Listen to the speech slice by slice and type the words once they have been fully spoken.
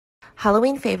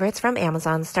Halloween favorites from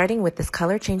Amazon, starting with this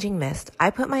color-changing mist. I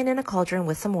put mine in a cauldron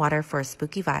with some water for a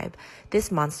spooky vibe.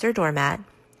 This monster doormat,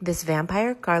 this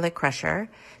vampire garlic crusher,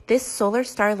 this solar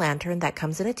star lantern that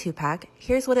comes in a 2-pack.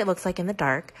 Here's what it looks like in the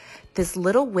dark. This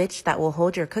little witch that will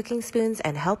hold your cooking spoons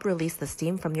and help release the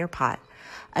steam from your pot.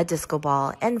 A disco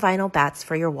ball, and vinyl bats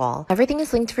for your wall. Everything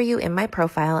is linked for you in my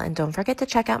profile, and don't forget to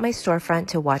check out my storefront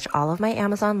to watch all of my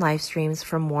Amazon live streams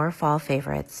for more fall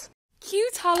favorites.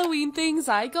 Cute Halloween things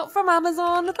I got from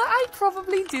Amazon that I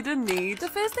probably didn't need. The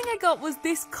first thing I got was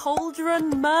this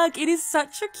cauldron mug. It is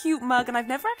such a cute mug, and I've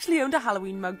never actually owned a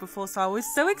Halloween mug before, so I was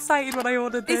so excited when I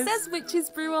ordered this. It says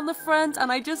Witch's Brew on the front,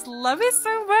 and I just love it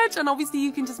so much, and obviously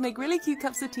you can just make really cute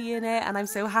cups of tea in it, and I'm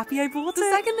so happy I bought it.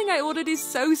 The second thing I ordered is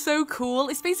so cool.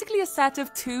 It's basically a set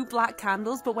of 2 black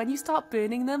candles, but when you start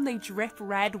burning them, they drip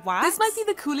red wax. This might be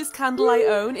the coolest candle I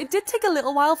own. It did take a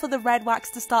little while for the red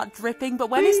wax to start dripping, but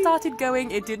when it started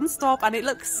going, it didn't stop, and it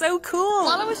looks so cool.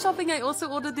 While I was shopping, I also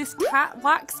ordered this cat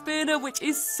wax burner, which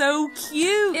is so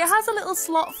cute. It has a little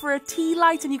slot for a tea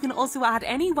light, and you can also add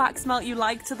any wax melt you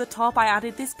like to the top. I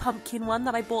added this pumpkin one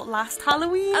that I bought last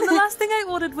Halloween. And the last thing I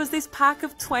ordered was this pack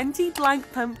of 20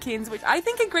 blank pumpkins, which I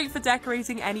think are great for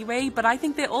decorating anyway, but I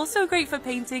think they're also great for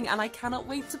painting, and I cannot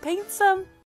wait to paint some.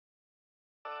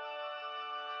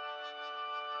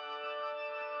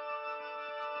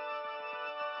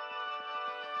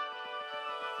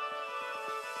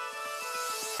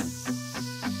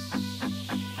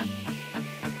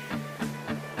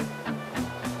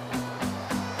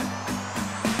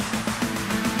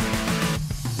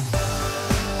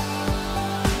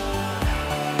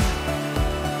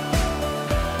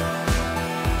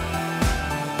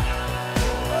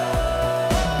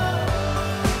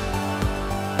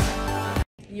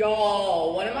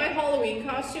 Y'all, one of my Halloween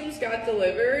costumes got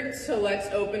delivered, so let's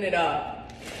open it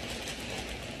up.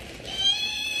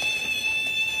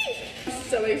 I'm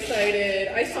so excited.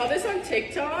 I saw this on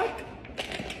TikTok.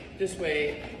 Just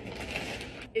wait.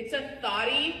 It's a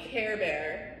Thotty Care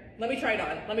Bear. Let me try it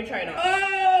on. Oh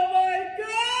my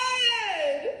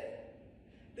god!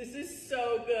 This is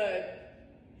so good.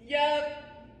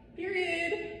 Yep.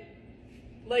 Period.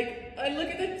 Like, look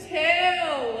at the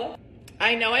tail.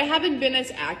 I know I haven't been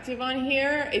as active on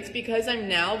here. It's because I'm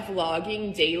now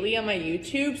vlogging daily on my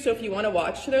YouTube. So if you want to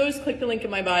watch those, click the link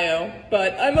in my bio.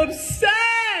 But I'm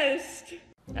obsessed!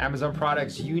 Amazon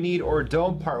products you need or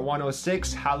don't, part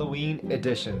 106, Halloween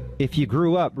edition. If you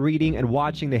grew up reading and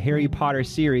watching the Harry Potter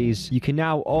series, you can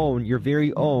now own your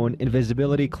very own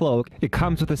invisibility cloak. It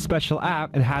comes with a special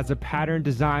app and has a pattern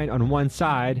design on one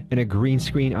side and a green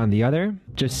screen on the other.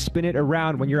 Just spin it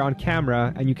around when you're on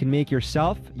camera and you can make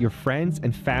yourself, your friends,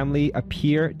 and family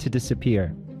appear to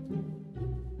disappear.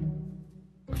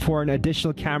 For an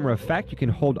additional camera effect, you can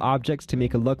hold objects to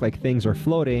make it look like things are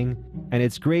floating, and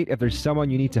it's great if there's someone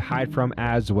you need to hide from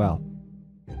as well.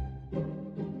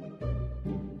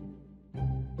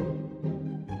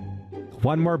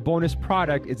 One more bonus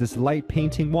product is this light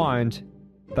painting wand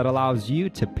that allows you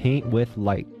to paint with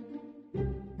light.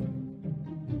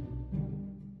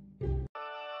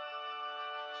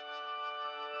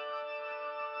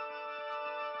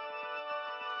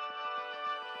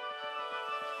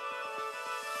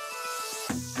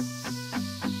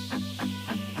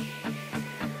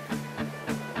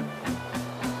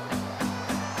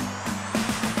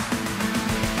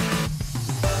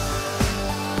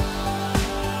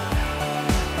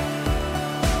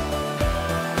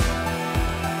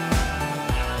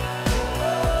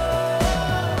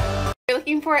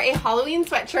 Looking for a Halloween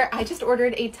sweatshirt, I just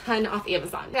ordered a ton off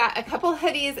Amazon. Got a couple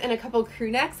hoodies and a couple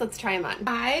crew necks. Let's try them on.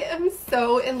 I am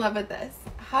so in love with this.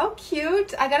 How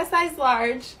cute. I got a size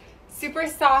large, super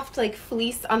soft like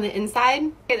fleece on the inside.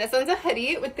 Okay, this one's a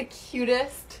hoodie with the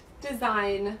cutest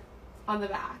design on the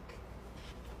back.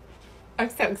 I'm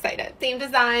so excited. Same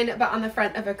design, but on the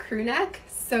front of a crew neck.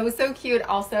 So cute.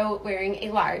 Also wearing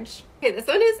a large. Okay, this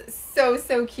one is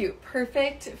so cute.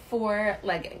 Perfect for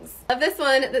leggings. Love this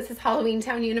one. This is Halloween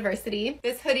Town University.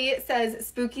 This hoodie says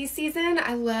spooky season.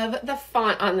 I love the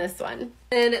font on this one.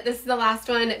 And this is the last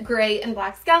one, gray and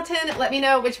black skeleton. Let me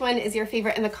know which one is your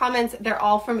favorite in the comments. They're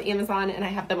all from Amazon and I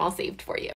have them all saved for you.